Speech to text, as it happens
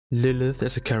Lilith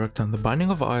is a character in The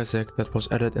Binding of Isaac that was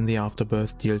added in the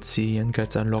Afterbirth DLC and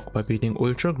gets unlocked by beating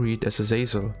Ultra Greed as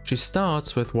Azazel. She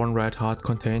starts with 1 red heart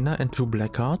container and 2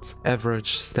 black hearts,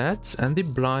 average stats, and the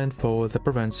blindfold that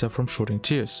prevents her from shooting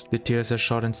tears. The tears are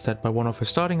shot instead by one of her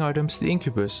starting items, the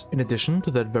Incubus. In addition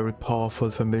to that very powerful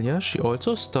familiar, she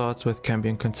also starts with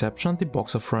Cambion Conception and the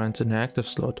Box of Friends in her active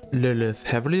slot. Lilith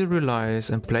heavily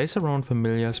relies and plays her own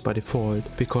familiars by default,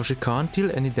 because she can't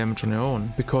deal any damage on her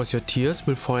own. Because your tears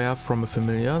will fire from a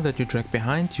familiar that you drag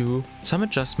behind you, some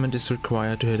adjustment is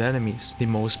required to hit enemies. The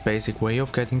most basic way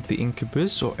of getting the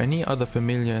Incubus or any other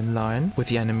familiar in line with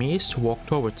the enemy is to walk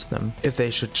towards them. If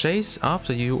they should chase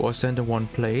after you or stand in one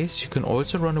place, you can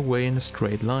also run away in a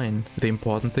straight line. The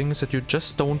important thing is that you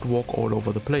just don't walk all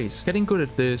over the place. Getting good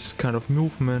at this kind of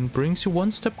movement brings you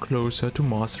one step closer to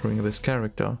mastering this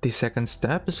character. The second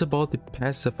step is about the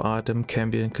passive item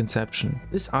Cambion Conception.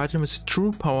 This item is a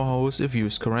true powerhouse if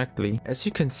used correctly. As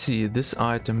you can see, this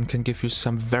item can give you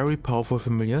some very powerful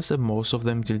familiars and most of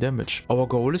them deal damage. Our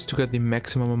goal is to get the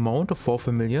maximum amount of 4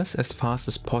 familiars as fast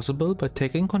as possible by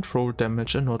taking control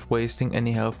damage and not wasting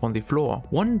any health on the floor.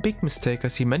 One big mistake I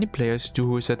see many players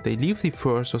do is that they leave the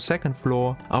first or second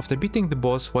floor after beating the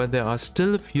boss while there are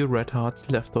still a few red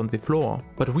hearts left on the floor.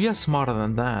 But we are smarter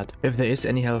than that. If there is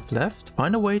any health left,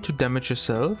 find a way to damage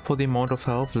yourself for the amount of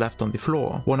health left on the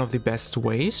floor. One of the best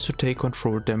ways to take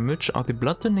control damage are the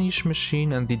blood donation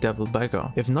machine and the devil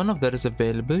beggar. If none of that is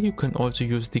available, you can also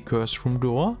use the curse room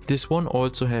door. This one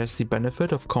also has the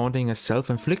benefit of counting as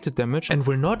self-inflicted damage and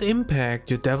will not impact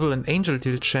your devil and angel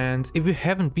deal chance if you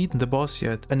haven't beaten the boss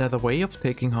yet. Another way of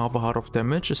taking half a heart of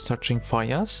damage is touching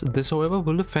fires. This however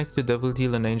will affect your devil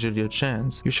deal and angel deal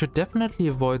chance. You should definitely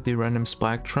avoid the random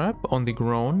spike trap on the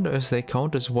ground as they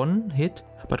count as one hit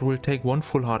but will take 1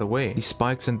 full heart away. The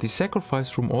spikes in the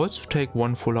sacrifice room also take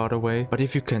 1 full heart away, but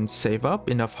if you can save up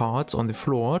enough hearts on the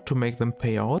floor to make them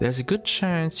pay out, there's a good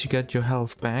chance you get your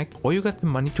health back or you get the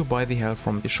money to buy the health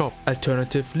from the shop.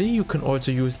 Alternatively, you can also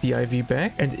use the IV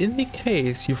bag, and in the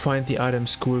case you find the item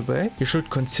school bag, you should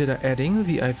consider adding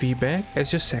the IV bag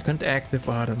as your second active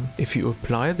item. If you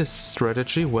apply this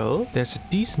strategy well, there's a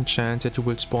decent chance that you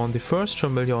will spawn the first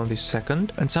familiar on the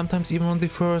second and sometimes even on the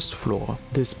first floor.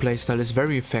 This playstyle is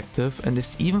very effective and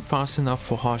is even fast enough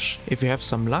for Hush if you have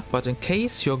some luck, but in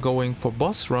case you're going for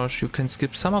boss rush, you can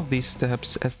skip some of these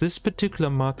steps as this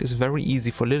particular mug is very easy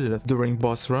for Lilith. During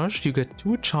boss rush, you get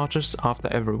 2 charges after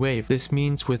every wave. This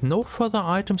means with no further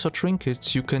items or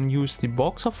trinkets, you can use the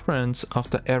box of friends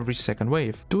after every second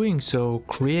wave. Doing so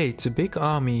creates a big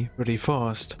army pretty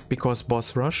fast. Because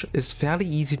boss rush is fairly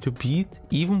easy to beat,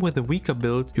 even with a weaker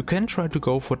build, you can try to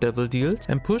go for devil deals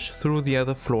and push through the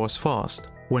other floors fast.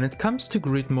 When it comes to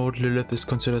greed mode, Lilith is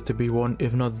considered to be one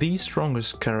if not the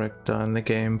strongest character in the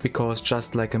game, because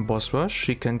just like in boss rush,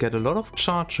 she can get a lot of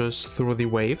charges through the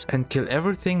waves and kill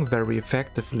everything very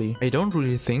effectively. I don't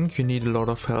really think you need a lot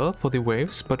of health for the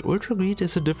waves, but Ultra Greed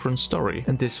is a different story.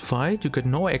 In this fight you get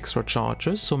no extra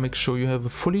charges, so make sure you have a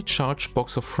fully charged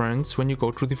box of friends when you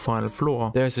go to the final floor.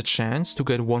 There is a chance to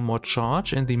get 1 more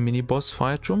charge in the mini boss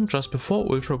fight room just before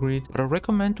Ultra Greed, but I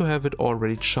recommend to have it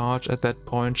already charged at that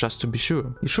point just to be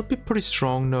sure. You should be pretty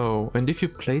strong now, and if you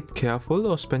played careful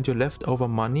or spent your leftover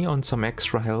money on some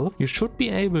extra health, you should be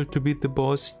able to beat the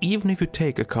boss even if you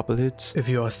take a couple hits. If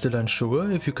you are still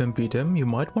unsure if you can beat him, you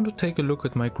might want to take a look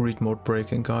at my greed mode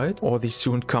breaking guide or the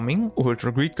soon coming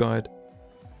Ultra Greed guide.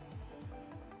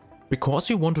 Because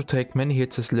we want to take many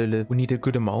hits as Lilith, we need a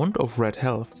good amount of red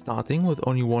health. Starting with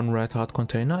only 1 red heart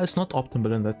container is not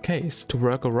optimal in that case. To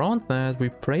work around that, we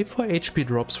pray for HP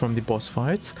drops from the boss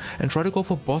fights and try to go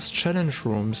for boss challenge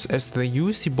rooms, as they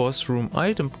use the boss room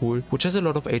item pool, which has a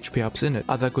lot of HP ups in it.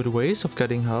 Other good ways of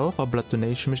getting health are blood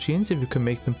donation machines if you can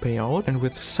make them pay out, and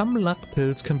with some luck,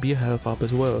 pills can be a health up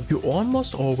as well. You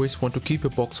almost always want to keep a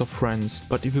box of friends,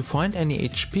 but if you find any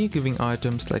HP giving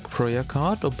items like prayer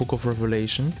card or book of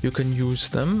revelation, you can use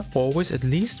them always at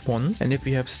least once, and if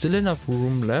you have still enough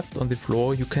room left on the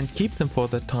floor, you can keep them for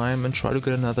that time and try to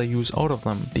get another use out of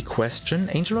them. The question,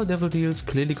 angel or devil deals,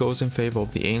 clearly goes in favor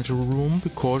of the angel room,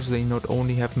 because they not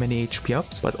only have many HP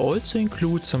ups, but also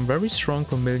include some very strong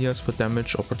familiars for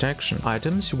damage or protection.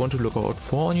 Items you want to look out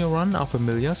for on your run are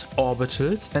familiars,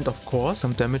 orbitals, and of course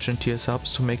some damage and tears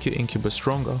ups to make your incubus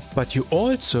stronger. But you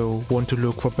also want to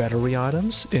look for battery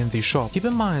items in the shop. Keep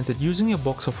in mind that using your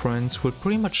box of friends will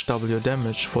pretty much double your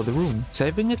damage for the room.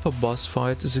 Saving it for boss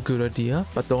fights is a good idea,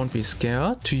 but don't be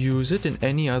scared to use it in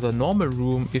any other normal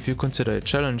room if you consider it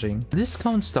challenging. This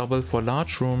counts double for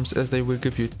large rooms as they will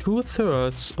give you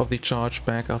 2/3 of the charge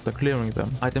back after clearing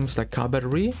them. Items like car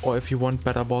battery, or if you want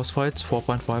better boss fights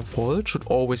 4.5 volt, should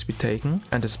always be taken,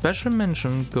 and a special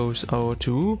mention goes out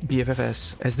to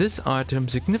BFFS, as this item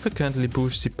significantly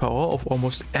boosts the power of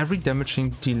almost every damaging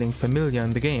dealing familiar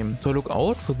in the game. So look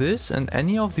out for this and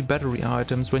any of the battery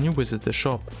items when you visit the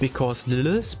shop. Because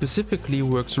Lilith specifically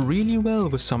works really well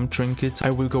with some trinkets,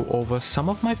 I will go over some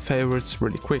of my favorites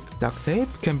really quick. Duct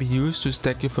tape can be used to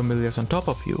stack your familiars on top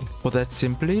of you. For that,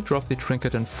 simply drop the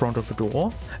trinket in front of a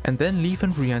door and then leave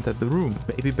and re-enter the room.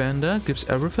 Baby Bender gives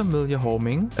every familiar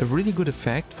homing, a really good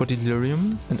effect for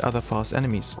delirium and other fast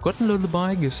enemies. Forgotten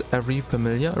Lullaby gives every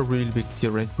familiar a really big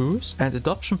tier rate boost, and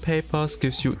Adoption Papers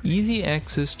gives you easy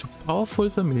access to powerful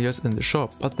familiars in the shop.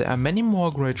 But there are many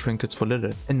more great trinkets for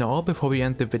Lilith. And now, before we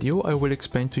end the video, I will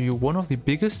explain to you one of the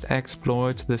biggest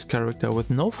exploits this character with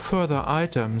no further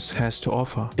items has to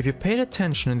offer. If you paid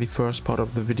attention in the first part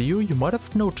of the video, you might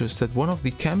have noticed that one of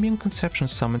the Cambion Conception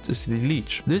summons is the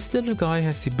Leech. This little guy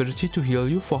has the ability to heal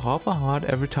you for half a heart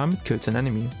every time it kills an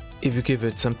enemy. If you give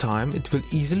it some time, it will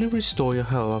easily restore your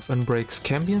health and breaks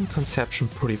Cambion Conception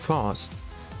pretty fast.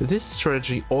 This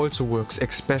strategy also works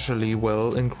especially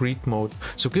well in Greed mode,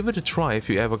 so give it a try if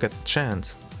you ever get the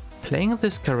chance. Playing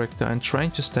this character and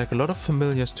trying to stack a lot of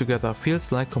familiars together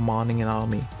feels like commanding an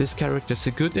army. This character is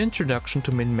a good introduction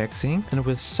to min-maxing, and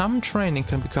with some training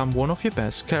can become one of your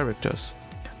best characters.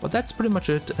 But that's pretty much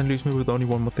it, and leaves me with only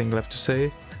one more thing left to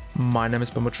say. My name is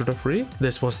Bambochutafreak.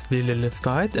 This was the Lilith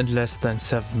guide in less than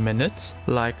 7 minutes.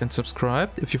 Like and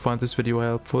subscribe if you found this video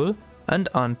helpful, and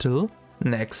until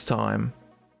next time.